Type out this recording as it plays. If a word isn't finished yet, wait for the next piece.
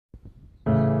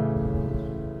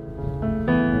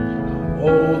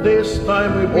this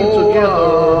time we've been together,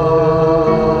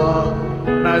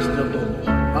 and I still don't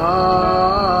know.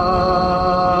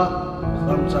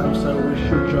 Sometimes I wish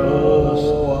you just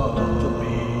talk to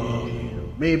me.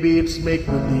 Maybe it's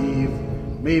make-believe,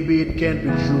 maybe it can't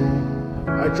be true.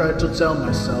 I tried to tell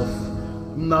myself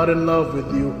I'm not in love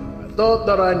with you. I thought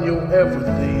that I knew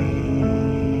everything.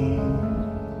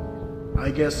 I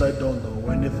guess I don't know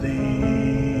anything.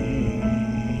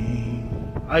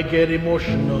 I get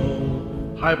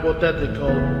emotional,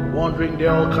 hypothetical, wondering there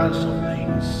are all kinds of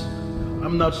things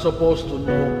I'm not supposed to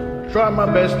know. Try my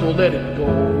best to let it go.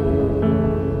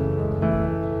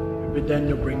 Maybe then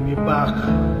you bring me back,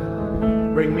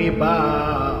 bring me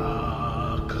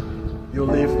back. You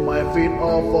lift my feet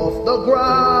off of the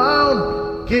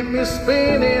ground, keep me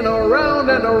spinning around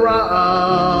and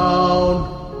around.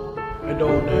 I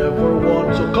don't ever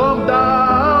want to come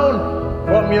down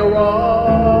from your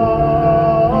arms.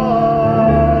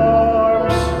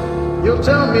 You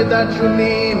tell me that you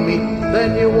need me,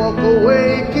 then you walk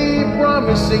away, keep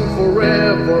promising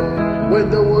forever. With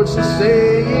the words you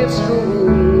say, it's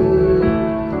true.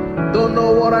 Don't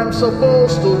know what I'm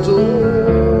supposed to do.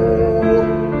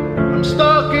 I'm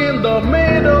stuck in the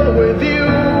middle with you,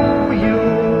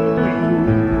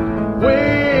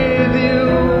 with you.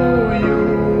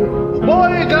 Boy,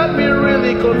 you got me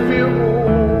really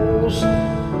confused.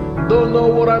 Don't know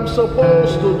what I'm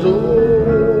supposed to do.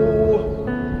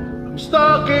 I'm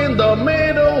stuck in the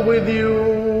middle with you.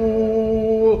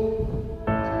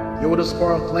 You were the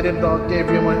spark, light in the dark, gave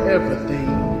you my everything.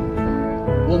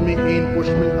 Pull me in, push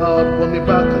me out, pull me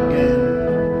back again.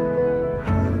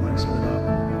 Reminds me of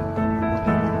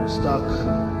when I'm stuck.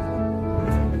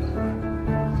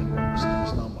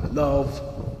 It's not my love.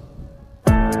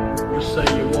 You say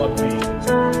you want me,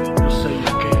 you say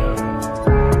you care.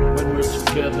 When we're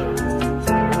together,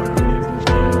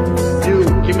 you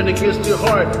give me the keys to your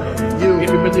heart. You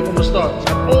give me belief from the start.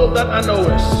 And all that I know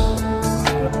is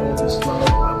that all this love I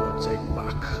will take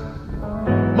back.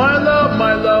 My love,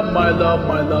 my love, my love,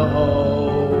 my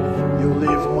love. You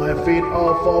lift my feet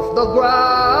off of the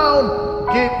ground,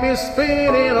 keep me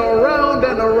spinning around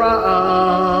and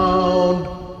around.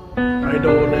 I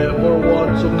don't ever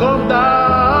want to come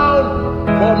down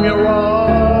from your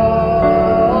arms.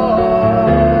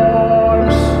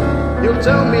 You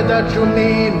tell me that you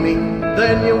need me,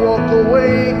 then you walk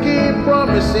away, keep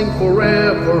promising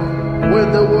forever.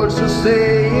 With the words you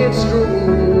say, it's true.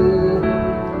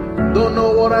 Don't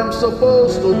know what I'm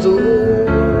supposed to do.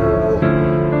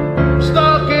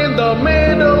 Stuck in the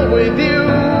middle with you,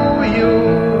 with you.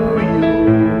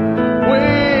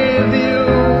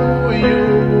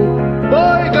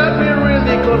 Boy, got me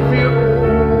really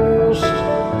confused.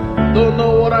 Don't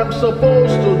know what I'm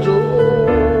supposed to do.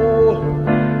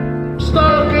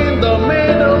 Stuck in the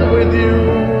middle with you.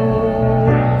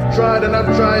 I've tried and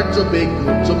I've tried to be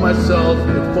good to myself,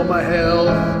 good for my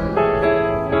health.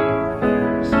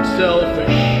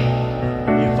 Selfish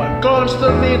if I'm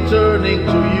constantly turning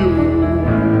to you,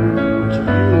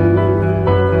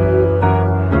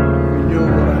 You know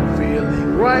what I'm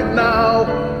feeling right now.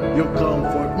 You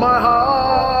comfort my heart.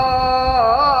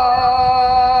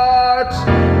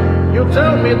 You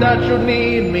tell me that you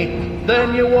need me,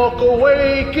 then you walk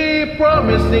away, keep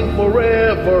promising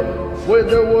forever. With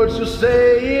the words you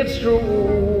say, it's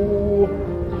true.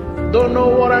 Don't know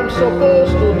what I'm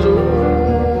supposed to do.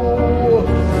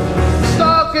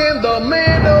 In the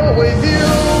middle with you,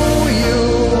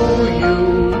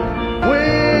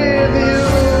 with you.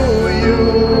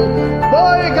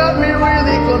 Boy, you got me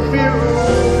really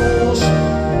confused.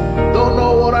 Don't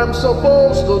know what I'm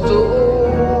supposed to do.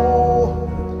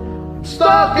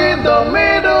 Stuck in the middle.